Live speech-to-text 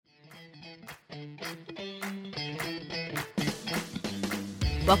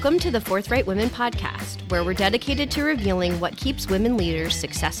Welcome to the Forthright Women podcast, where we're dedicated to revealing what keeps women leaders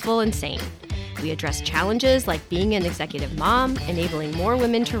successful and sane. We address challenges like being an executive mom, enabling more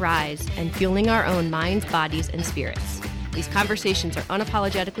women to rise, and fueling our own minds, bodies, and spirits. These conversations are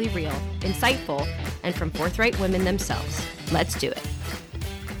unapologetically real, insightful, and from forthright women themselves. Let's do it.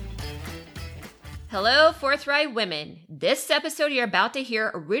 Hello, Forthright Women. This episode you're about to hear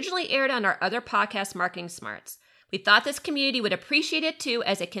originally aired on our other podcast, Marketing Smarts. We thought this community would appreciate it too,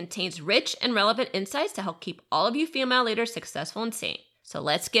 as it contains rich and relevant insights to help keep all of you female leaders successful and sane. So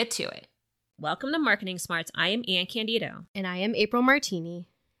let's get to it. Welcome to Marketing Smarts. I am Ann Candido. And I am April Martini.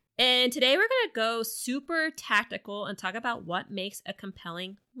 And today we're going to go super tactical and talk about what makes a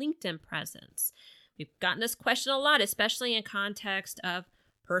compelling LinkedIn presence. We've gotten this question a lot, especially in context of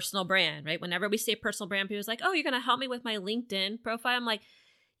personal brand, right? Whenever we say personal brand, people's like, oh, you're going to help me with my LinkedIn profile. I'm like,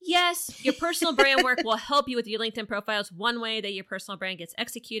 yes, your personal brand work will help you with your LinkedIn profile. It's one way that your personal brand gets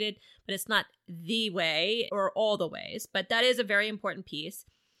executed, but it's not the way or all the ways. But that is a very important piece.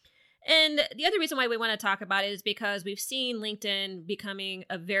 And the other reason why we want to talk about it is because we've seen LinkedIn becoming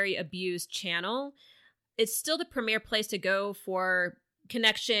a very abused channel. It's still the premier place to go for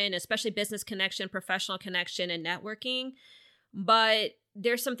connection, especially business connection, professional connection, and networking. But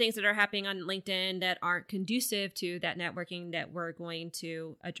there's some things that are happening on LinkedIn that aren't conducive to that networking that we're going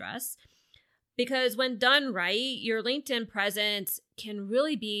to address. Because when done right, your LinkedIn presence can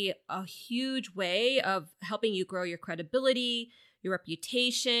really be a huge way of helping you grow your credibility, your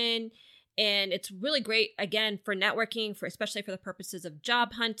reputation. And it's really great, again, for networking, especially for the purposes of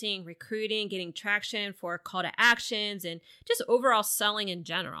job hunting, recruiting, getting traction for call to actions, and just overall selling in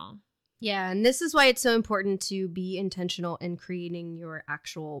general. Yeah, and this is why it's so important to be intentional in creating your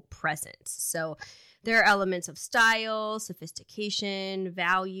actual presence. So there are elements of style, sophistication,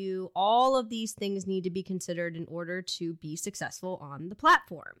 value. All of these things need to be considered in order to be successful on the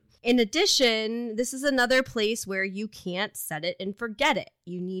platform. In addition, this is another place where you can't set it and forget it.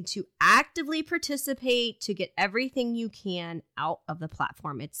 You need to actively participate to get everything you can out of the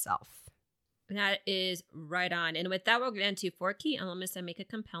platform itself. That is right on. And with that, we'll get into 4 key elements that make a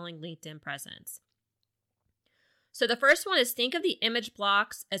compelling LinkedIn presence. So the first one is, think of the image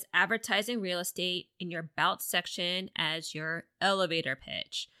blocks as advertising real estate in your about section as your elevator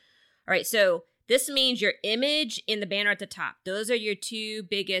pitch. All right, so this means your image and the banner at the top. Those are your 2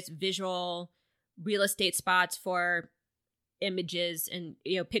 biggest visual real estate spots for images and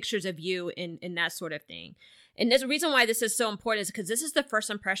pictures of you and that sort of thing. And there's a reason why this is so important, is because this is the first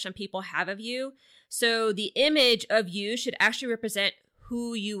impression people have of you. So the image of you should actually represent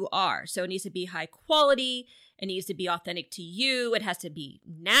who you are. So it needs to be high quality. It needs to be authentic to you. It has to be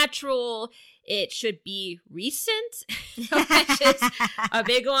natural. It should be recent, which is a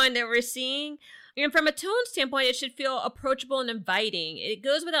big one that we're seeing. And from a tone standpoint, it should feel approachable and inviting. It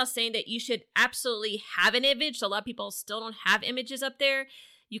goes without saying that you should absolutely have an image. So a lot of people still don't have images up there.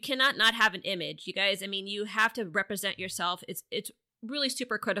 You cannot not have an image, you guys. I mean, you have to represent yourself. It's really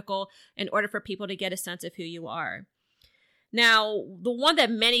super critical in order for people to get a sense of who you are. Now, the one that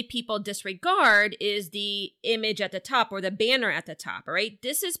many people disregard is the image at the top or the banner at the top, all right?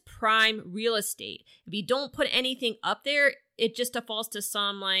 This is prime real estate. If you don't put anything up there, it just defaults to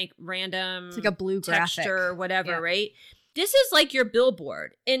some like random it's like a blue texture graphic or whatever, yeah. Right? This is like your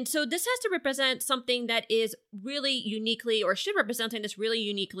billboard. And so this has to represent something that is really uniquely, or should represent something that's really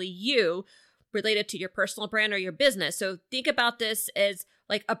uniquely you, related to your personal brand or your business. So think about this as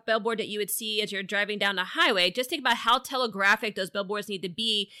like a billboard that you would see as you're driving down the highway. Just think about how telegraphic those billboards need to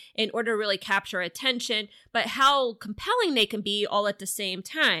be in order to really capture attention, but how compelling they can be all at the same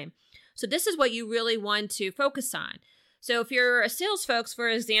time. So this is what you really want to focus on. So if you're a sales folks, for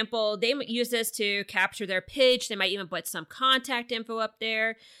example, they might use this to capture their pitch. They might even put some contact info up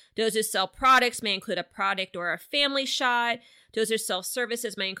there. Those who sell products may include a product or a family shot. Those who sell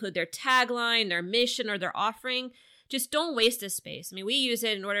services may include their tagline, their mission, or their offering. Just don't waste this space. I mean, we use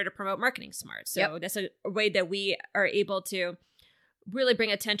it in order to promote Marketing Smarts. So That's a way that we are able to really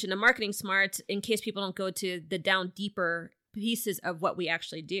bring attention to Marketing Smarts in case people don't go to the down deeper pieces of what we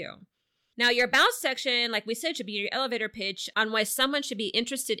actually do. Now, your about section, like we said, should be your elevator pitch on why someone should be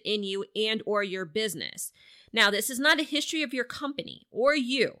interested in you and or your business. Now, this is not a history of your company or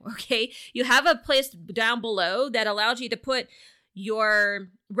you, okay? You have a place down below that allows you to put your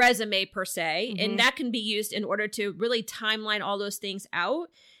resume per se, and that can be used in order to really timeline all those things out.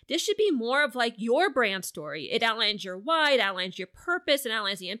 This should be more of like your brand story. It outlines your why, it outlines your purpose, it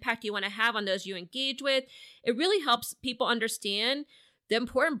outlines the impact you want to have on those you engage with. It really helps people understand the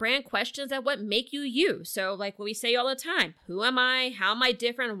important brand questions that what make you you. So like what we say all the time, who am I? How am I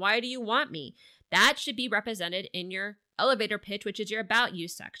different? Why do you want me? that should be represented in your elevator pitch, which is your About You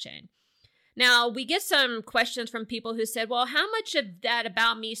section. Now, we get some questions from people who said, well, how much of that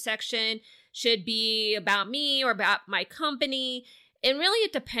About Me section should be about me or about my company? And really,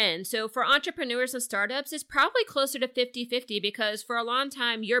 it depends. So for entrepreneurs and startups, it's probably closer to 50-50 because for a long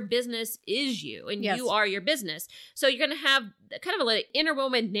time, your business is you and you are your business. So you're going to have kind of an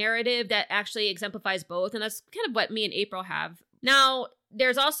interwoven narrative that actually exemplifies both. And that's kind of what me and April have. Now,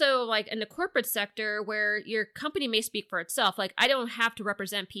 there's also like in the corporate sector where your company may speak for itself. Like I don't have to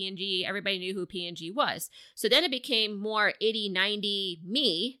represent P&G. Everybody knew who P&G was. So then it became more 80-90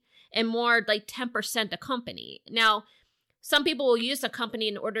 me and more like 10% the company. Now, some people will use the company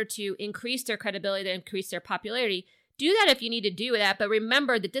in order to increase their credibility, to increase their popularity. Do that if you need to do that. But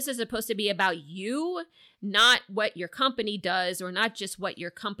remember that this is supposed to be about you, not what your company does or not just what your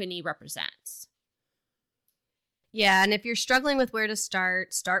company represents. Yeah, and if you're struggling with where to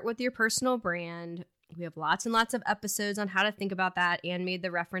start with your personal brand. We have lots and lots of episodes on how to think about that. Anne made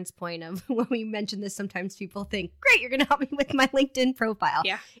the reference point of when we mention this, sometimes people think, great, you're going to help me with my LinkedIn profile.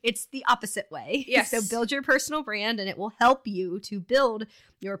 Yeah. It's the opposite way. Yes. So build your personal brand and it will help you to build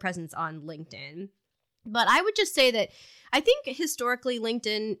your presence on LinkedIn. But I would just say that I think historically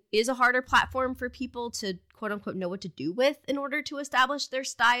LinkedIn is a harder platform for people to quote unquote know what to do with in order to establish their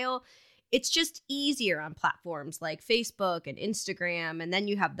style. It's just easier on platforms like Facebook and Instagram, and then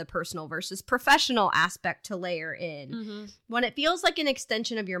you have the personal versus professional aspect to layer in. Mm-hmm. When it feels like an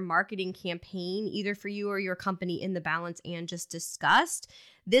extension of your marketing campaign, either for you or your company in the balance Anne just discussed,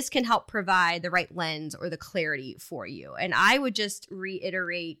 this can help provide the right lens or the clarity for you. And I would just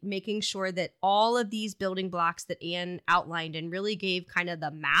reiterate making sure that all of these building blocks that Anne outlined and really gave kind of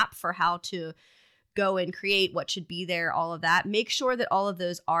the map for how to go and create what should be there, all of that. Make sure that all of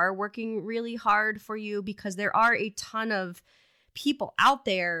those are working really hard for you because there are a ton of people out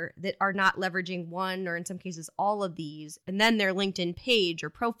there that are not leveraging one or in some cases all of these. And then their LinkedIn page or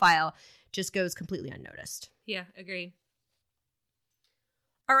profile just goes completely unnoticed. Yeah, agree.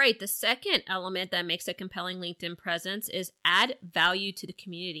 All right, the second element that makes a compelling LinkedIn presence is add value to the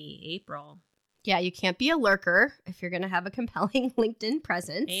community. April. Yeah, you can't be a lurker if you're going to have a compelling LinkedIn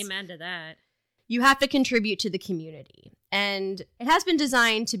presence. Amen to that. You have to contribute to the community. And it has been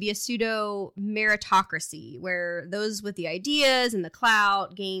designed to be a pseudo meritocracy where those with the ideas and the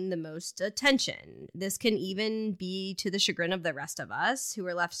clout gain the most attention. This can even be to the chagrin of the rest of us who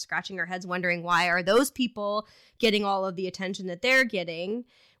are left scratching our heads wondering why are those people getting all of the attention that they're getting?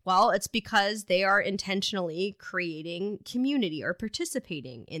 Well, it's because they are intentionally creating community or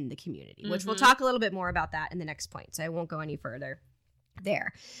participating in the community, which we'll talk a little bit more about that in the next point. So I won't go any further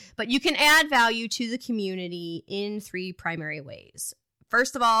there. But you can add value to the community in 3 primary ways.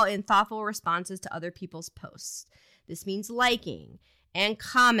 First of all, in thoughtful responses to other people's posts. This means liking and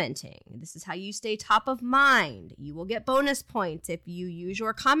commenting. This is how you stay top of mind. You will get bonus points if you use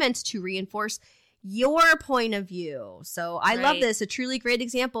your comments to reinforce your point of view. So I love this. A truly great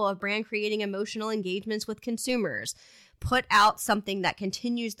example of brand creating emotional engagements with consumers. Put out something that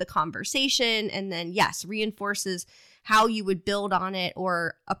continues the conversation and then, yes, reinforces how you would build on it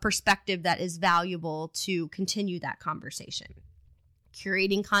or a perspective that is valuable to continue that conversation.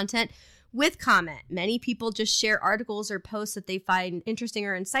 Curating content with comment. Many people just share articles or posts that they find interesting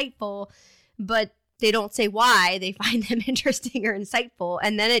or insightful, but they don't say why they find them interesting or insightful.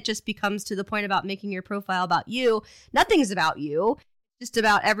 And then it just becomes to the point about making your profile about you. Nothing's about you. Just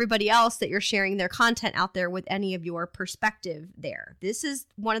about everybody else that you're sharing their content out there with any of your perspective there. This is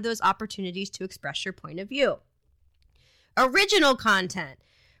one of those opportunities to express your point of view. Original content.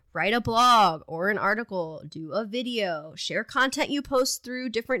 Write a blog or an article, do a video, share content you post through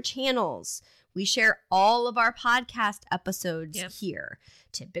different channels. We share all of our podcast episodes here,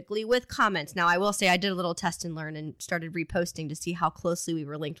 typically with comments. Now, I will say I did a little test and learn and started reposting to see how closely we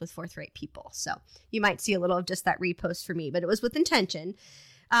were linked with Forthright People. So you might see a little of just that repost for me, but it was with intention.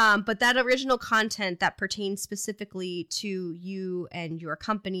 But that original content that pertains specifically to you and your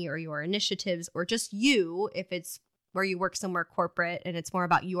company or your initiatives or just you, if it's where you work somewhere corporate and it's more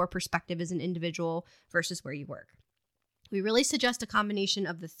about your perspective as an individual versus where you work. We really suggest a combination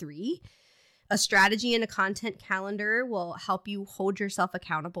of the 3. A strategy and a content calendar will help you hold yourself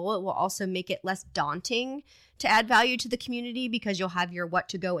accountable. It will also make it less daunting to add value to the community because you'll have your what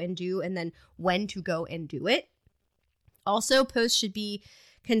to go and do and then when to go and do it. Also, posts should be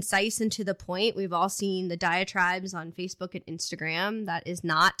concise and to the point. We've all seen the diatribes on Facebook and Instagram. That is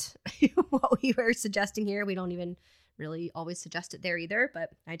not what we were suggesting here. We don't even really always suggest it there either, but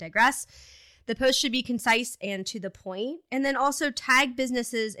I digress. The post should be concise and to the point. And then also tag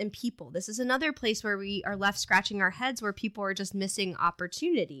businesses and people. This is another place where we are left scratching our heads, where people are just missing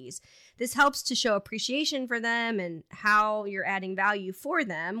opportunities. This helps to show appreciation for them and how you're adding value for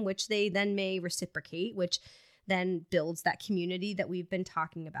them, which they then may reciprocate, which then builds that community that we've been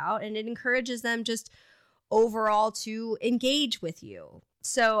talking about. And it encourages them just overall to engage with you.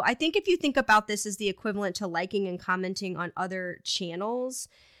 So I think if you think about this as the equivalent to liking and commenting on other channels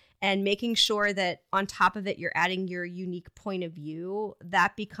and making sure that on top of it, you're adding your unique point of view,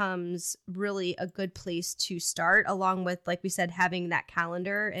 that becomes really a good place to start, along with, like we said, having that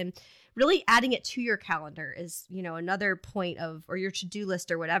calendar and really adding it to your calendar is, another point of, or your to-do list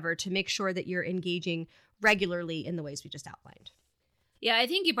or whatever, to make sure that you're engaging regularly in the ways we just outlined. Yeah, I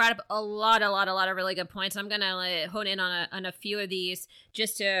think you brought up a lot of really good points. I'm going to hone in on a few of these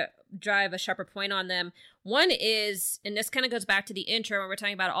just to drive a sharper point on them. One is, and this kind of goes back to the intro when we're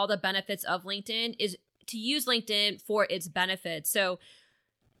talking about all the benefits of LinkedIn, is to use LinkedIn for its benefits. So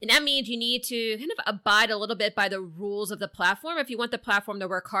and that means you need to kind of abide a little bit by the rules of the platform if you want the platform to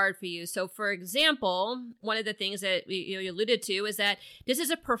work hard for you. So, for example, one of the things that you alluded to is that this is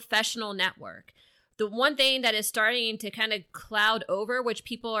a professional network. The one thing that is starting to kind of cloud over, which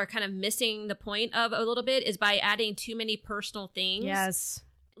people are kind of missing the point of a little bit, is by adding too many personal things. Yes.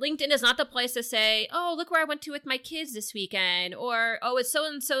 LinkedIn is not the place to say, oh, look where I went to with my kids this weekend, or, oh, it's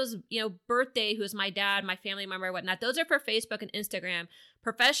so-and-so's, birthday, who's my dad, my family member, or whatnot. Those are for Facebook and Instagram.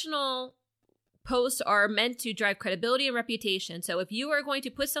 Professional posts are meant to drive credibility and reputation. So if you are going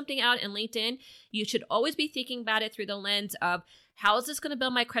to put something out in LinkedIn, you should always be thinking about it through the lens of, how is this going to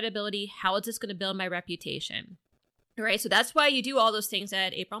build my credibility? How is this going to build my reputation? All right, so that's why you do all those things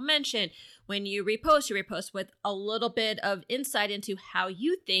that April mentioned. When you repost with a little bit of insight into how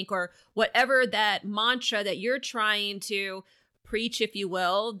you think, or whatever that mantra that you're trying to preach, if you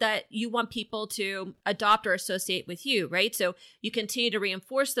will, that you want people to adopt or associate with you, right? So you continue to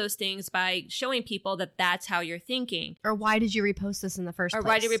reinforce those things by showing people that that's how you're thinking. Or why did you repost this in the first place? Or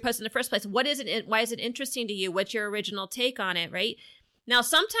why did you repost in the first place? What is it? Why is it interesting to you? What's your original take on it, right? Now,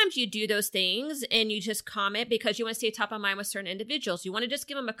 sometimes you do those things and you just comment because you want to stay top of mind with certain individuals. You want to just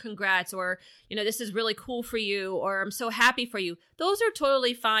give them a congrats, or, this is really cool for you, or I'm so happy for you. Those are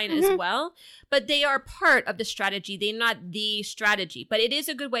totally fine as well, but they are part of the strategy. They're not the strategy, but it is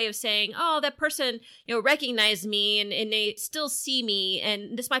a good way of saying, oh, that person, recognized me and they still see me.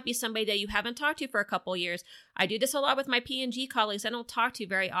 And this might be somebody that you haven't talked to for a couple years. I do this a lot with my P&G colleagues. I don't talk to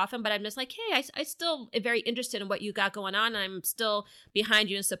very often, but I'm just like, hey, I still am very interested in what you got going on. I'm still behind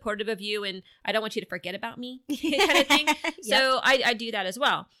you and supportive of you, and I don't want you to forget about me, kind of thing. Yep. So I do that as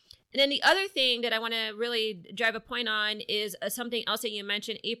well. And then the other thing that I want to really drive a point on is something else that you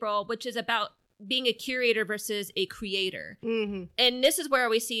mentioned, April, which is about being a curator versus a creator. Mm-hmm. And this is where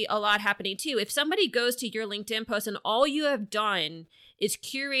we see a lot happening too. If somebody goes to your LinkedIn post and all you have done is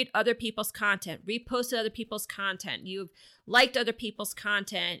curate other people's content, reposted other people's content, you've liked other people's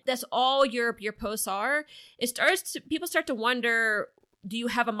content, that's all your posts are, people start to wonder, do you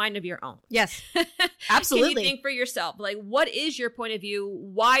have a mind of your own? Yes, absolutely. Can you think for yourself? Like, what is your point of view?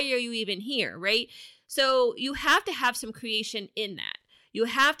 Why are you even here, right? So you have to have some creation in that. You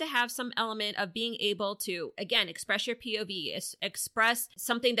have to have some element of being able to, again, express your POV, express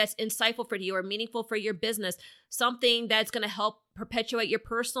something that's insightful for you or meaningful for your business, something that's going to help perpetuate your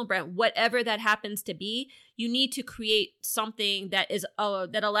personal brand, whatever that happens to be. You need to create something that is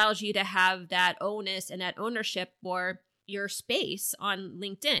that allows you to have that onus and that ownership for your space on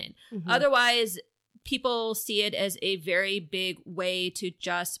LinkedIn. Mm-hmm. Otherwise, people see it as a very big way to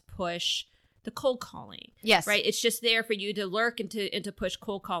just push the cold calling. Yes. Right? It's just there for you to lurk and to push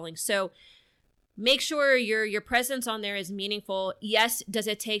cold calling. So make sure your presence on there is meaningful. Yes, does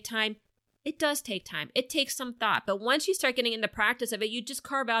it take time? It does take time. It takes some thought. But once you start getting in the practice of it, you just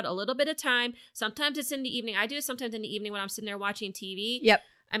carve out a little bit of time. Sometimes it's in the evening. I do it sometimes in the evening when I'm sitting there watching TV. Yep.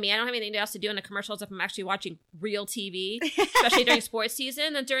 I mean, I don't have anything else to do in the commercials if I'm actually watching real TV, especially during sports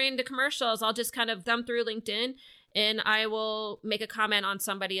season. And during the commercials, I'll just kind of thumb through LinkedIn and I will make a comment on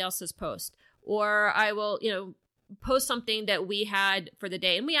somebody else's post. Or I will, post something that we had for the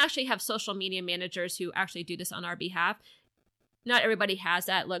day. And we actually have social media managers who actually do this on our behalf. Not everybody has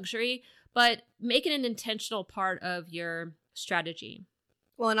that luxury, but make it an intentional part of your strategy.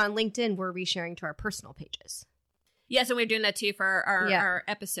 Well, and on LinkedIn, we're resharing to our personal pages. Yes, and we're doing that too for our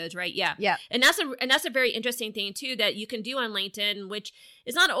episodes, right? Yeah. Yeah. And that's a very interesting thing too that you can do on LinkedIn, which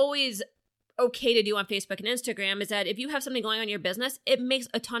is not always okay to do on Facebook and Instagram, is that if you have something going on in your business, it makes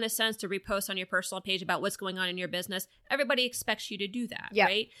a ton of sense to repost on your personal page about what's going on in your business. Everybody expects you to do that,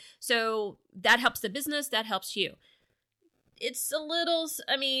 right? So that helps the business, that helps you. it's a little,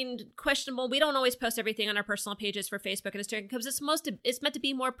 questionable. We don't always post everything on our personal pages for Facebook and Instagram because it's meant to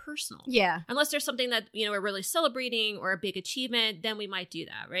be more personal. Yeah. Unless there's something that, we're really celebrating or a big achievement, then we might do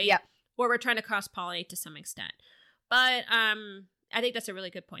that, right? Yeah. Or we're trying to cross-pollinate to some extent. But I think that's a really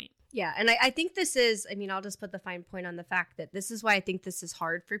good point. Yeah. And I think this is, I'll just put the fine point on the fact that this is why I think this is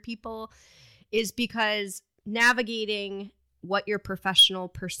hard for people, is because navigating what your professional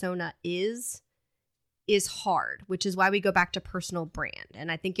persona is hard, which is why we go back to personal brand.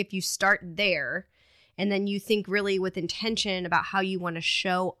 And I think if you start there and then you think really with intention about how you want to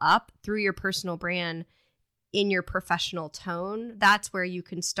show up through your personal brand in your professional tone, that's where you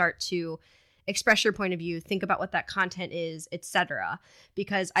can start to express your point of view, think about what that content is, etc.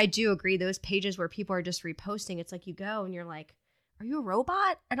 Because I do agree, those pages where people are just reposting, it's like you go and you're like, are you a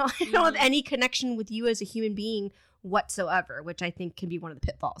robot? I don't have any connection with you as a human being whatsoever, which I think can be one of the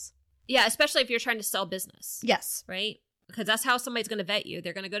pitfalls. Yeah, especially if you're trying to sell business. Yes. Right? Because that's how somebody's going to vet you.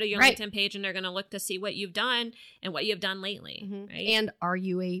 They're going to go to your LinkedIn page and they're going to look to see what you've done and what you've done lately. Mm-hmm. Right? And are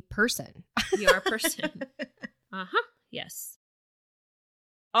you a person? You're a person. Yes.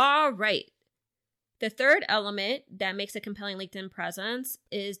 All right. The third element that makes a compelling LinkedIn presence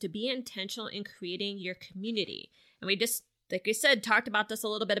is to be intentional in creating your community. And we just, like I said, talked about this a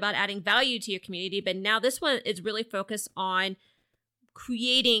little bit about adding value to your community, but now this one is really focused on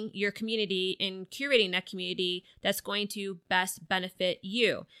creating your community and curating that community that's going to best benefit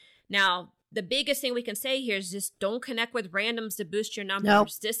you. Now, the biggest thing we can say here is just don't connect with randoms to boost your numbers. Nope.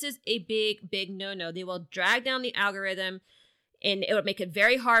 This is a big, big no-no. They will drag down the algorithm and it would make it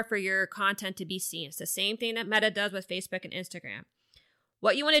very hard for your content to be seen. It's the same thing that Meta does with Facebook and Instagram.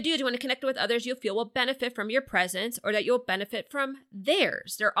 What you want to do is you want to connect with others you feel will benefit from your presence or that you'll benefit from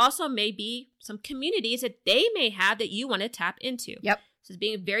theirs. There also may be some communities that they may have that you want to tap into. Yep. So it's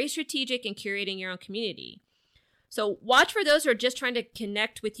being very strategic in curating your own community. So watch for those who are just trying to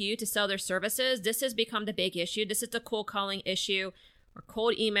connect with you to sell their services. This has become the big issue. This is the cold calling issue or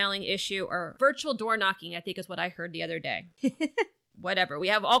cold emailing issue or virtual door knocking, I think is what I heard the other day. Whatever. We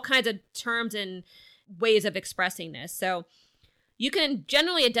have all kinds of terms and ways of expressing this. So you can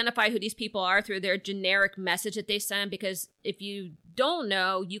generally identify who these people are through their generic message that they send, because if you don't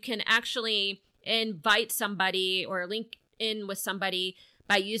know, you can actually invite somebody or link in with somebody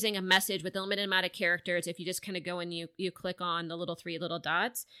by using a message with a limited amount of characters. If you just kind of go and you click on the three little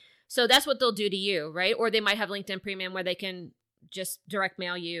dots. So that's what they'll do to you, right? Or they might have LinkedIn Premium where they can just direct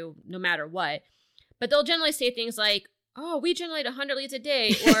mail you no matter what. But they'll generally say things like, oh, we generate 100 leads a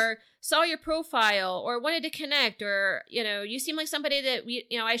day, or saw your profile, or wanted to connect, or, you seem like somebody that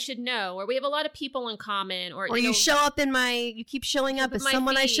I should know, or we have a lot of people in common, or you show up you keep showing up as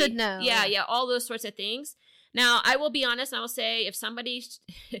someone feed. I should know. Yeah, all those sorts of things. Now, I will be honest, and I will say if somebody,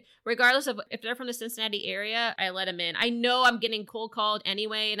 regardless of if they're from the Cincinnati area, I let them in. I know I'm getting cold called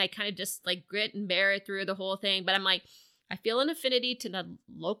anyway, and I kind of just like grit and bear it through the whole thing, but I'm like, I feel an affinity to the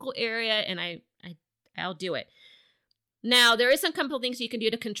local area, and I'll do it. Now, there is some couple things you can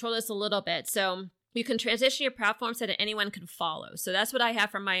do to control this a little bit. So you can transition your platform so that anyone can follow. So that's what I have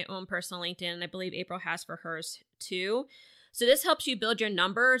for my own personal LinkedIn, and I believe April has for hers too. So this helps you build your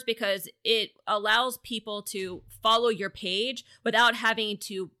numbers because it allows people to follow your page without having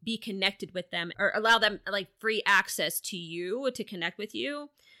to be connected with them or allow them like free access to you to connect with you.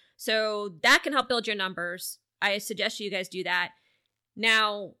 So that can help build your numbers. I suggest you guys do that.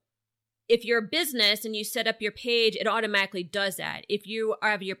 Now, if you're a business and you set up your page, it automatically does that. If you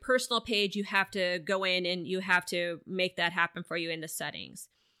have your personal page, you have to go in and you have to make that happen for you in the settings.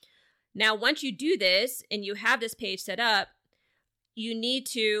 Now, once you do this and you have this page set up, you need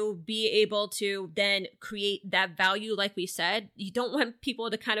to be able to then create that value like we said. You don't want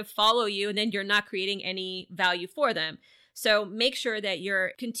people to kind of follow you and then you're not creating any value for them. So make sure that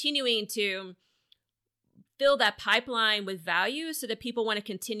you're continuing to fill that pipeline with value so that people want to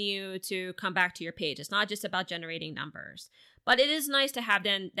continue to come back to your page. It's not just about generating numbers, but it is nice to have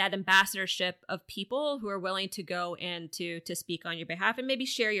then that ambassadorship of people who are willing to go and to speak on your behalf and maybe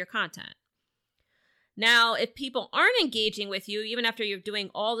share your content. Now, if people aren't engaging with you, even after you're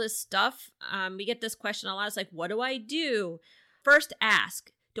doing all this stuff, we get this question a lot. It's like, what do I do? First,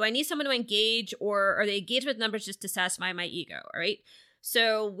 ask, do I need someone to engage, or are they engaged with numbers just to satisfy my ego? All right.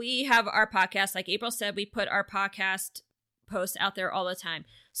 So we have our podcast. Like April said, we put our podcast posts out there all the time.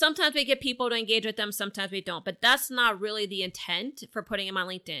 Sometimes we get people to engage with them. Sometimes we don't. But that's not really the intent for putting them on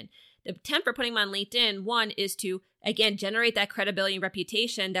LinkedIn. The intent for putting them on LinkedIn, one, is to, again, generate that credibility and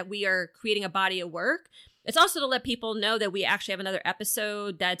reputation that we are creating a body of work. It's also to let people know that we actually have another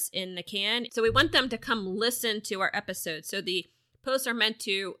episode that's in the can. So we want them to come listen to our episode. So the posts are meant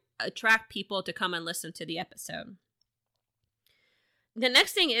to attract people to come and listen to the episode. The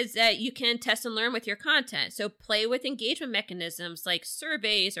next thing is that you can test and learn with your content. So play with engagement mechanisms like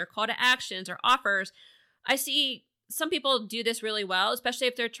surveys or call to actions or offers. I see some people do this really well, especially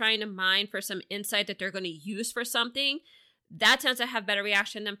if they're trying to mine for some insight that they're going to use for something. That tends to have better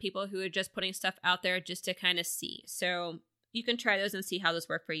reaction than people who are just putting stuff out there just to kind of see. So you can try those and see how those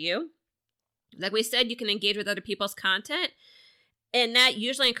work for you. Like we said, you can engage with other people's content. And that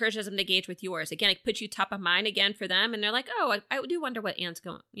usually encourages them to engage with yours. Again, it puts you top of mind again for them. And they're like, oh, I do wonder what Anne's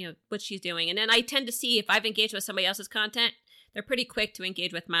going, what she's doing. And then I tend to see if I've engaged with somebody else's content, they're pretty quick to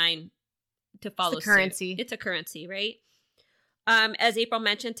engage with mine to follow it's a currency. suit. It's a currency, right? As April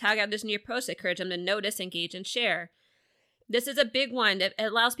mentioned, tag others in your posts, encourage them to notice, engage, and share. This is a big one that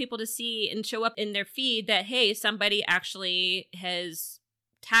allows people to see and show up in their feed that, hey, somebody actually has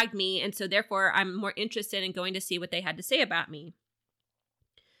tagged me. And so therefore, I'm more interested in going to see what they had to say about me.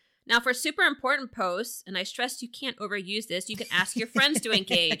 Now, for super important posts, and I stress you can't overuse this, you can ask your friends to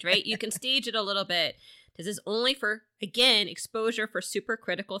engage, right? You can stage it a little bit. This is only for, again, exposure for super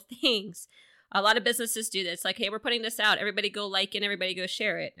critical things. A lot of businesses do this. Like, hey, we're putting this out. Everybody go like it. Everybody go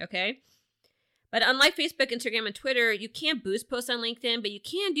share it, okay? But unlike Facebook, Instagram, and Twitter, you can't boost posts on LinkedIn, but you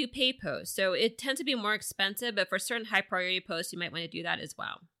can do paid posts. So it tends to be more expensive, but for certain high priority posts, you might want to do that as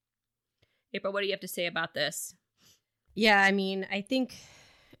well. April, what do you have to say about this? Yeah, I mean, I think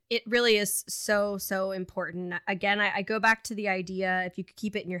it really is so, so important. Again, I go back to the idea, if you could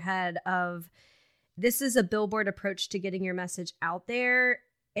keep it in your head, of this is a billboard approach to getting your message out there.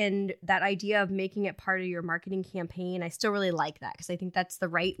 And that idea of making it part of your marketing campaign, I still really like that because I think that's the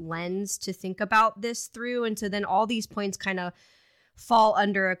right lens to think about this through. And so then all these points kind of fall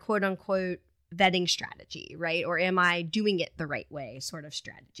under a quote unquote vetting strategy, right? Or am I doing it the right way sort of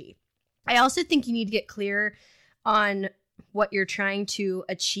strategy. I also think you need to get clear on what you're trying to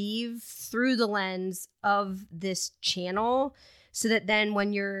achieve through the lens of this channel so that then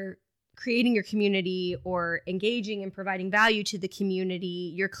when you're creating your community or engaging and providing value to the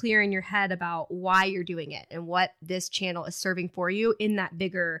community, you're clear in your head about why you're doing it and what this channel is serving for you in that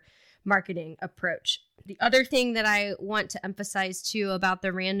bigger marketing approach. The other thing that I want to emphasize too about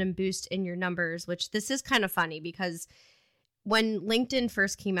the random boost in your numbers, which this is kind of funny because when LinkedIn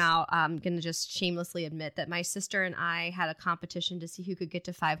first came out, I'm going to just shamelessly admit that my sister and I had a competition to see who could get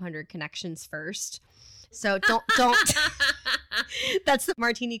to 500 connections first. So don't, that's the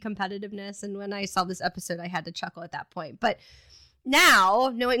martini competitiveness. And when I saw this episode, I had to chuckle at that point. But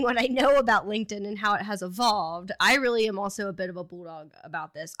now, knowing what I know about LinkedIn and how it has evolved, I really am also a bit of a bulldog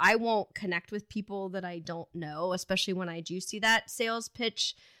about this. I won't connect with people that I don't know, especially when I do see that sales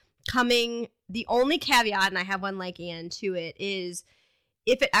pitch coming. The only caveat, and I have one like Anne to it, is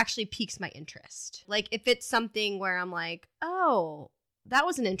if it actually piques my interest. Like if it's something where I'm like, oh, that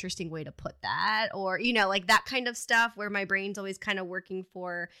was an interesting way to put that, or, like that kind of stuff where my brain's always kind of working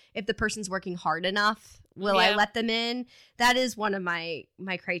for if the person's working hard enough, will I let them in? That is one of my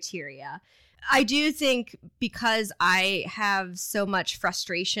criteria. I do think because I have so much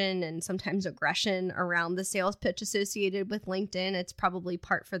frustration and sometimes aggression around the sales pitch associated with LinkedIn, it's probably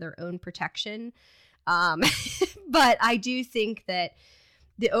part for their own protection. But I do think that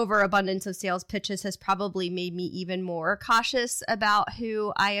the overabundance of sales pitches has probably made me even more cautious about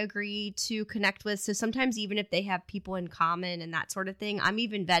who I agree to connect with. So sometimes even if they have people in common and that sort of thing, I'm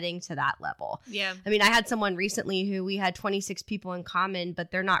even vetting to that level. Yeah. I mean, I had someone recently who we had 26 people in common, but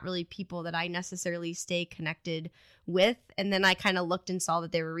they're not really people that I necessarily stay connected with. And then I kind of looked and saw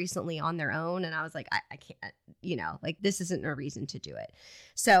that they were recently on their own. And I was like, I can't, this isn't a reason to do it.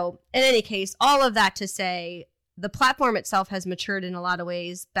 So in any case, all of that to say, the platform itself has matured in a lot of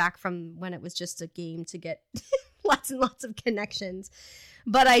ways back from when it was just a game to get lots and lots of connections.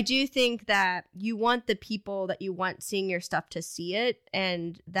 But I do think that you want the people that you want seeing your stuff to see it.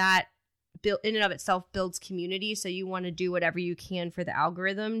 And that in and of itself builds community. So you want to do whatever you can for the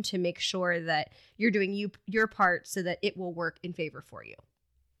algorithm to make sure that you're doing your part so that it will work in favor for you.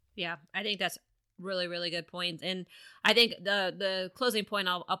 Yeah, I think that's really, really good point. And I think the closing point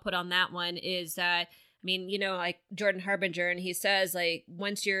I'll put on that one is that, I mean, like Jordan Harbinger, and he says, like,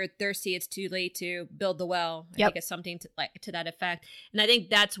 once you're thirsty, it's too late to build the well. I think it's something to that effect. And I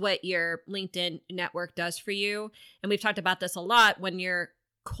think that's what your LinkedIn network does for you. And we've talked about this a lot when you're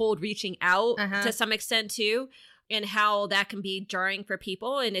cold reaching out to some extent too, and how that can be jarring for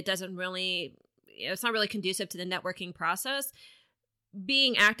people. And it doesn't really, it's not really conducive to the networking process.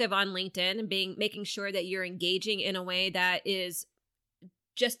 Being active on LinkedIn and making sure that you're engaging in a way that is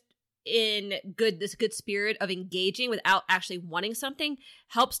just in this good spirit of engaging without actually wanting something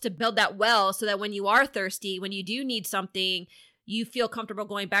helps to build that well, so that when you are thirsty, when you do need something, you feel comfortable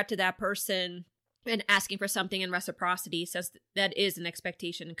going back to that person and asking for something in reciprocity, since that is an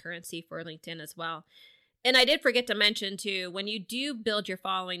expectation in currency for LinkedIn as well. And I did forget to mention too, when you do build your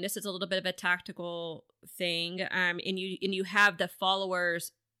following, this is a little bit of a tactical thing, and you have the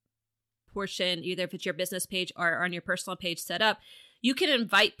followers portion, either if it's your business page or on your personal page set up, you can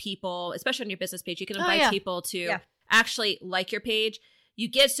invite people, especially on your business page, you can invite people to actually like your page. You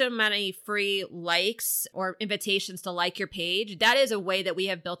get so many free likes or invitations to like your page. That is a way that we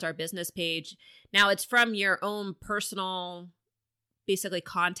have built our business page. Now, it's from your own personal, basically,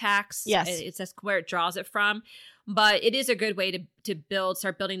 contacts. Yes. It's just where it draws it from. But it is a good way to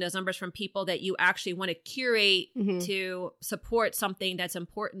start building those numbers from people that you actually want to curate to support something that's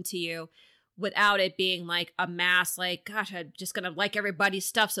important to you, without it being like a mass, like, gosh, I'm just going to like everybody's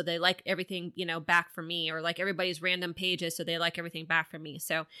stuff so they like everything, back from me, or like everybody's random pages so they like everything back from me.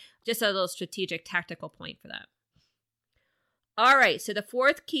 So just a little strategic, tactical point for that. All right. So the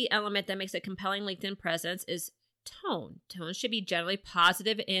fourth key element that makes a compelling LinkedIn presence is tone. Tone should be generally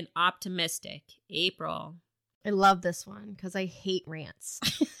positive and optimistic. April. I love this one because I hate rants.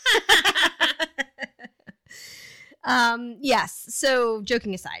 Yes. So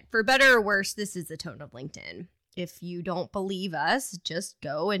joking aside, for better or worse, this is the tone of LinkedIn. If you don't believe us, just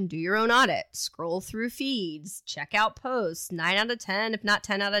go and do your own audit. Scroll through feeds, check out posts. 9 out of 10, if not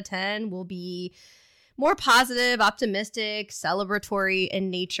 10 out of 10, will be more positive, optimistic, celebratory in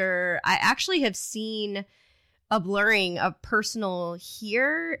nature. I actually have seen a blurring of personal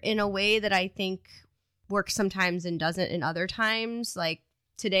here in a way that I think works sometimes and doesn't in other times. Like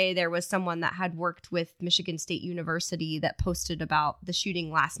today, there was someone that had worked with Michigan State University that posted about the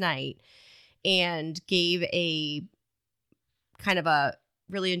shooting last night and gave a kind of a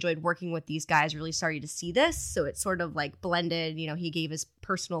really enjoyed working with these guys, really sorry to see this. So it's sort of like blended, he gave his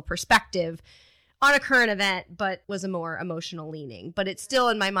personal perspective on a current event, but was a more emotional leaning. But it still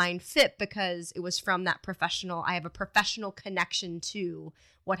in my mind fit because it was from that professional. I have a professional connection to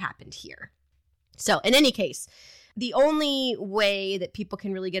what happened here. So in any case, the only way that people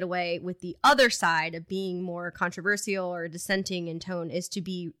can really get away with the other side of being more controversial or dissenting in tone is to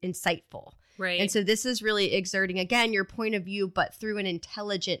be insightful. Right. And so this is really exerting, again, your point of view, but through an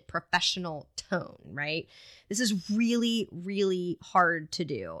intelligent, professional tone, right? This is really, really hard to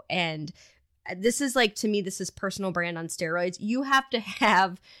do. And this is like, to me, this is personal brand on steroids. You have to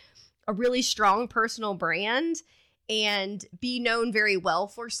have a really strong personal brand and be known very well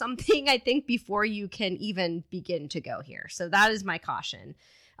for something, I think, before you can even begin to go here. So that is my caution.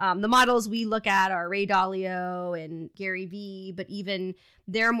 The models we look at are Ray Dalio and Gary Vee, but even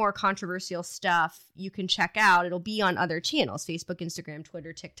their more controversial stuff you can check out. It'll be on other channels, Facebook, Instagram,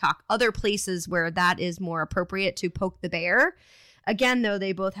 Twitter, TikTok, other places where that is more appropriate to poke the bear. Again, though,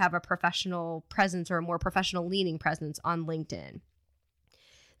 they both have a professional presence or a more professional leaning presence on LinkedIn.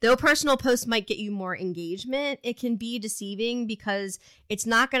 Though personal posts might get you more engagement, it can be deceiving because it's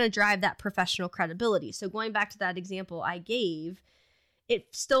not going to drive that professional credibility. So going back to that example I gave, it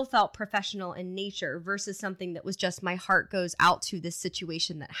still felt professional in nature versus something that was just my heart goes out to this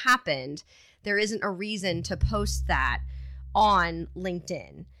situation that happened. There isn't a reason to post that on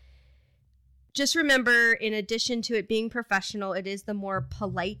LinkedIn. Just remember, in addition to it being professional, it is the more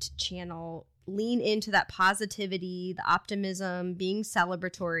polite channel. Lean into that positivity, the optimism, being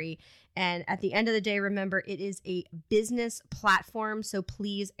celebratory. And at the end of the day, remember, it is a business platform. So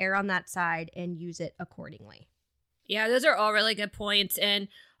please err on that side and use it accordingly. Yeah, those are all really good points. And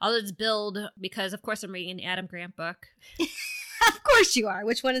I'll just build because, of course, I'm reading an Adam Grant book. Of course you are.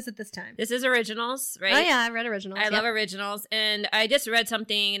 Which one is it this time? This is Originals, right? Oh, yeah, I read Originals. I love Originals. And I just read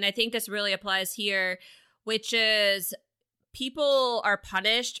something, and I think this really applies here, which is people are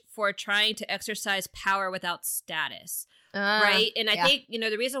punished for trying to exercise power without status, right? And I think,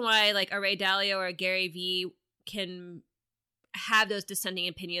 the reason why like a Ray Dalio or a Gary Vee can have those dissenting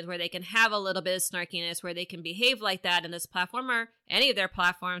opinions where they can have a little bit of snarkiness, where they can behave like that in this platform or any of their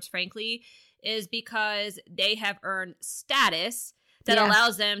platforms, frankly, is because they have earned status that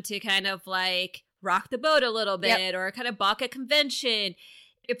allows them to kind of like rock the boat a little bit or kind of balk a convention.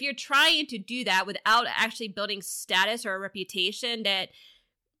 If you're trying to do that without actually building status or a reputation that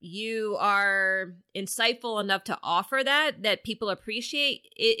you are insightful enough to offer that people appreciate,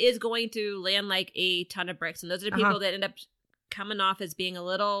 it is going to land like a ton of bricks. And those are the people that end up coming off as being a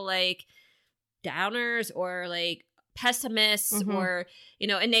little like downers or like pessimists or,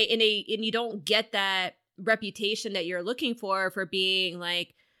 and you don't get that reputation that you're looking for being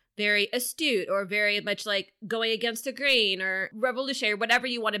like very astute or very much like going against the grain or revolutionary, whatever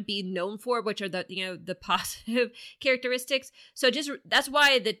you want to be known for, which are the, you know, the positive characteristics. So just that's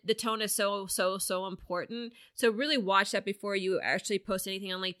why the tone is so important. So really watch that before you actually post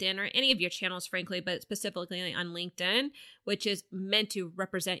anything on LinkedIn or any of your channels, frankly, but specifically on LinkedIn, which is meant to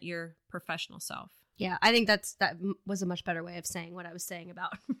represent your professional self. Yeah, I think that was a much better way of saying what I was saying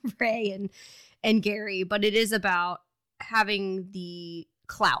about Ray and Gary, but it is about having the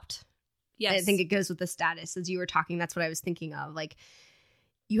clout. Yes. I think it goes with the status. As you were talking, that's what I was thinking of. Like,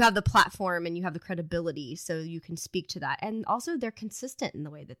 you have the platform and you have the credibility, so you can speak to that. And also, they're consistent in the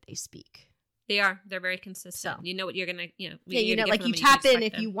way that they speak. They are. They're very consistent. So, you know what you're going to, you know. Yeah, you know, like you tap in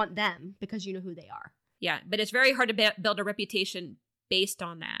if you want them because you know who they are. Yeah, but it's very hard to build a reputation based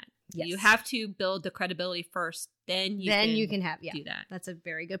on that. Yes. You have to build the credibility first, then you can do that. That's a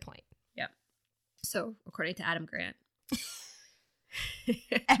very good point. Yeah. So, according to Adam Grant.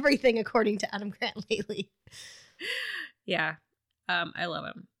 Everything according to Adam Grant lately. Yeah. I love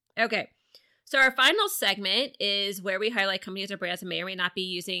him. Okay. So our final segment is where we highlight companies or brands that may or may not be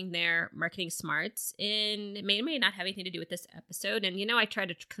using their marketing smarts, and it may or may not have anything to do with this episode. And, you know, I try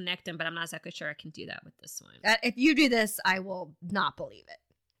to connect them, but I'm not exactly sure I can do that with this one. If you do this, I will not believe it.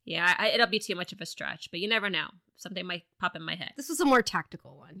 Yeah, it'll be too much of a stretch, but you never know. Something might pop in my head. This was a more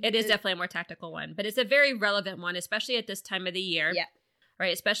tactical one. It is definitely a more tactical one, but it's a very relevant one, especially at this time of the year. Yeah.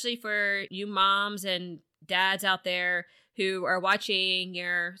 Right, especially for you moms and dads out there who are watching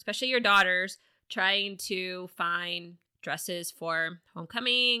especially your daughters, trying to find dresses for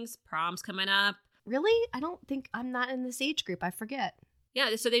homecomings, proms coming up. Really? I'm not in this age group. I forget.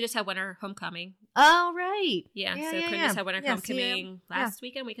 Yeah, so they just had winter homecoming. Oh, right. Yeah, so Corinne just had winter homecoming last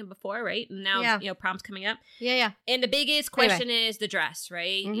weekend before, right? And now, you know, prom's coming up. Yeah. And the biggest question is the dress,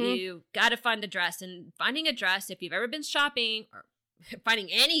 right? Mm-hmm. You got to find the dress. And finding a dress, if you've ever been shopping or finding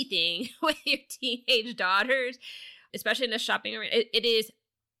anything with your teenage daughters, especially in the shopping arena, it is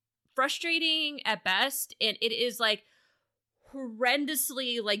frustrating at best. And it is like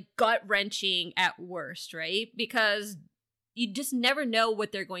horrendously like gut-wrenching at worst, right? Because you just never know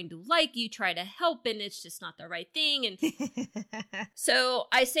what they're going to like. You try to help and it's just not the right thing. And so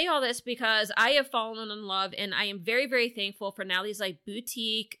I say all this because I have fallen in love, and I am very, very thankful for now these like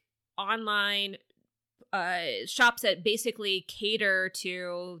boutique online shops that basically cater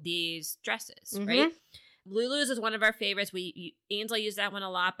to these dresses, right? Lulu's is one of our favorites. Ainsley use that one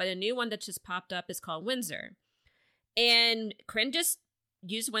a lot, but a new one that just popped up is called Windsor. And Corinne just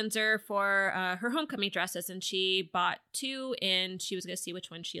used Windsor for her homecoming dresses, and she bought two, and she was going to see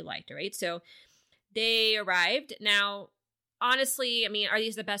which one she liked, right? So they arrived. Now, honestly, I mean, are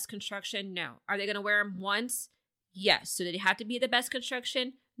these the best construction? No. Are they going to wear them once? Yes. So do they have to be the best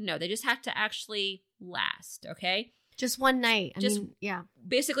construction? No. They just have to actually last, okay? Just one night. I mean,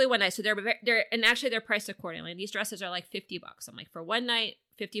 basically one night. So they're and actually they're priced accordingly. These dresses are like $50. I'm like, for one night,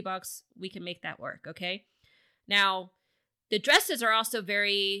 $50, we can make that work, okay? Now, the dresses are also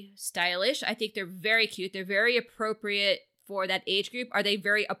very stylish. I think they're very cute. They're very appropriate for that age group. Are they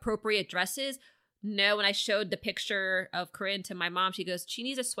very appropriate dresses? No. When I showed the picture of Corinne to my mom, she goes, she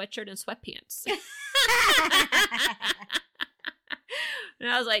needs a sweatshirt and sweatpants. And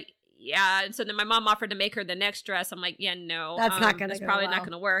I was like, yeah. And so then my mom offered to make her the next dress. I'm like, yeah, no. That's not going to That's probably not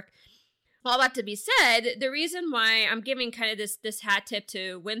going to work. All that to be said, the reason why I'm giving kind of this hat tip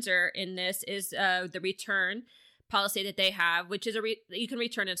to Windsor in this is the return policy that they have, which is you can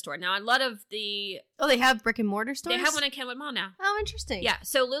return in store. Now, a lot of they have brick and mortar stores? They have one in Kenwood Mall now. Oh, interesting. Yeah.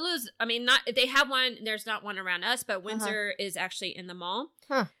 So Lulu's, I mean, they have one. There's not one around us, but Windsor is actually in the mall.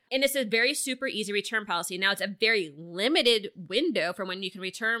 Huh. And it's a very super easy return policy. Now, it's a very limited window for when you can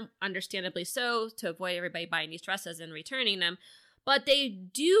return, understandably so, to avoid everybody buying these dresses and returning them. But they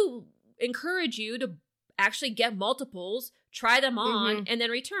do encourage you to actually get multiples, try them on, and then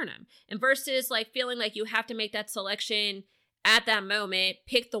return them. And versus like feeling like you have to make that selection at that moment,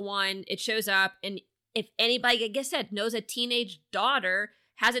 pick the one, it shows up. And if anybody, like I said, knows a teenage daughter,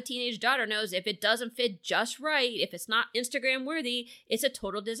 knows if it doesn't fit just right, if it's not Instagram worthy, it's a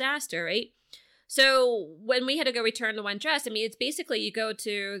total disaster, right? So when we had to go return the one dress, I mean, it's basically you go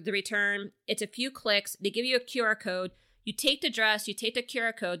to the return, it's a few clicks, they give you a QR code, you take the dress, you take the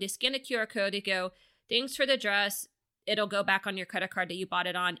QR code, they scan the QR code, they go, thanks for the dress. It'll go back on your credit card that you bought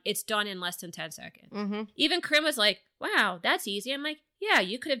it on. It's done in less than 10 seconds. Even Corinne was like, wow, that's easy. I'm like, yeah,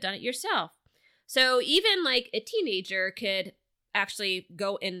 you could have done it yourself. So even like a teenager could actually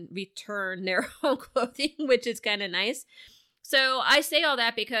go and return their own clothing, which is kind of nice. So I say all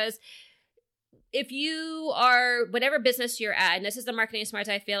that because if you are, whatever business you're at, and this is the marketing smarts,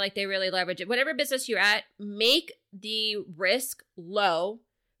 I feel like they really leverage it. Whatever business you're at, make the risk low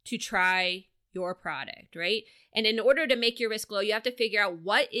to try your product, right? And in order to make your risk low, you have to figure out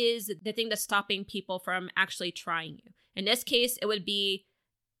what is the thing that's stopping people from actually trying you. In this case, it would be,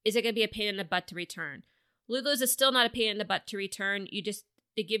 is it going to be a pain in the butt to return? Lulu's is still not a pain in the butt to return.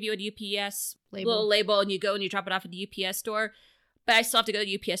 They give you a UPS little label and you go and you drop it off at the UPS store. But I still have to go to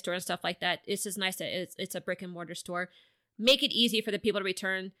the UPS store and stuff like that. It's just nice that it's a brick and mortar store. Make it easy for the people to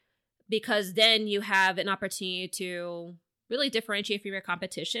return, because then you have an opportunity to really differentiate from your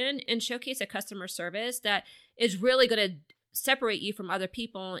competition and showcase a customer service that is really going to separate you from other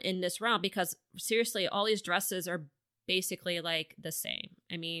people in this realm. Because seriously, all these dresses are basically like the same.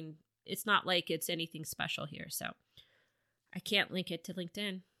 I mean, it's not like it's anything special here. So I can't link it to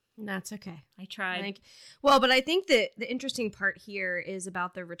LinkedIn. That's okay. I tried. But I think that the interesting part here is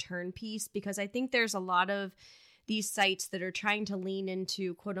about the return piece, because I think there's a lot of these sites that are trying to lean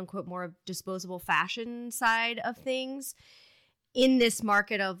into quote unquote more of disposable fashion side of things in this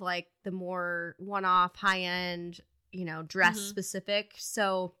market of like the more one-off high-end, dress specific.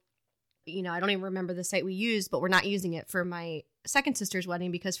 So, I don't even remember the site we used, but we're not using it for my second sister's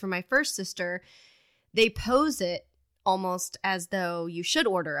wedding, because for my first sister, they pose it almost as though you should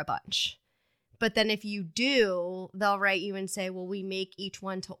order a bunch. But then if you do, they'll write you and say, well, we make each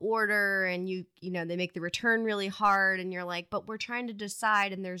one to order, and they make the return really hard. And you're like, but we're trying to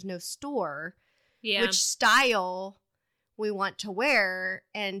decide, and there's no store, which style we want to wear.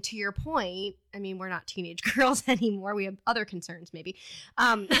 And to your point, I mean, we're not teenage girls anymore. We have other concerns maybe.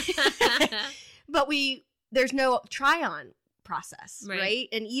 But there's no try on process, right?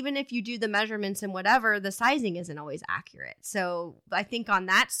 And even if you do the measurements and whatever, the sizing isn't always accurate. So I think on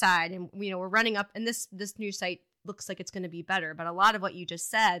that side, and we're running up, and this new site looks like it's going to be better, but a lot of what you just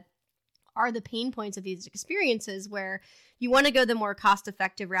said are the pain points of these experiences where you want to go the more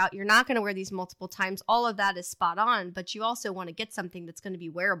cost-effective route. You're not going to wear these multiple times. All of that is spot on, but you also want to get something that's going to be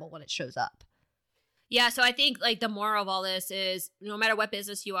wearable when it shows up. Yeah, so I think like the moral of all this is, no matter what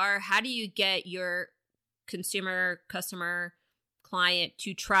business you are, how do you get your customer, client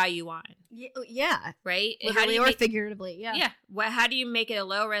to try you on? Yeah. Right? Literally or figuratively, yeah. Yeah. Well, how do you make it a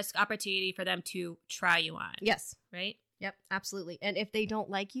low-risk opportunity for them to try you on? Yes. Right? Yep, absolutely. And if they don't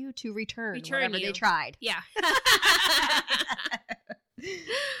like you, to return whatever they tried. Yeah.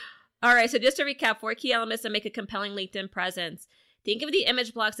 All right, so just to recap, 4 key elements that make a compelling LinkedIn presence. Think of the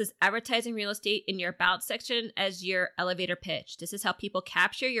image blocks as advertising real estate in your About section as your elevator pitch. This is how people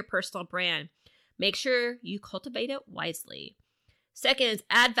capture your personal brand. Make sure you cultivate it wisely. Second is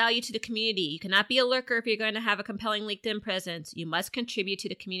add value to the community. You cannot be a lurker if you're going to have a compelling LinkedIn presence. You must contribute to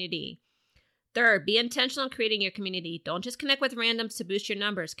the community. Third, be intentional in creating your community. Don't just connect with randoms to boost your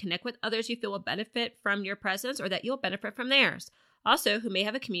numbers. Connect with others you feel will benefit from your presence or that you'll benefit from theirs. Also, who may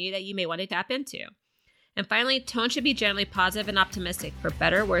have a community that you may want to tap into. And finally, tone should be generally positive and optimistic. For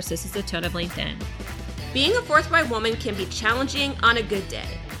better or worse, this is the tone of LinkedIn. Being a forthright woman can be challenging on a good day,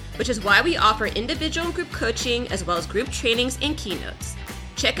 which is why we offer individual and group coaching as well as group trainings and keynotes.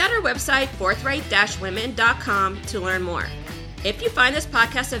 Check out our website, forthright-women.com, to learn more. If you find this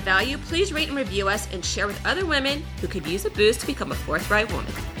podcast of value, please rate and review us and share with other women who could use a boost to become a forthright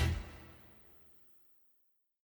woman.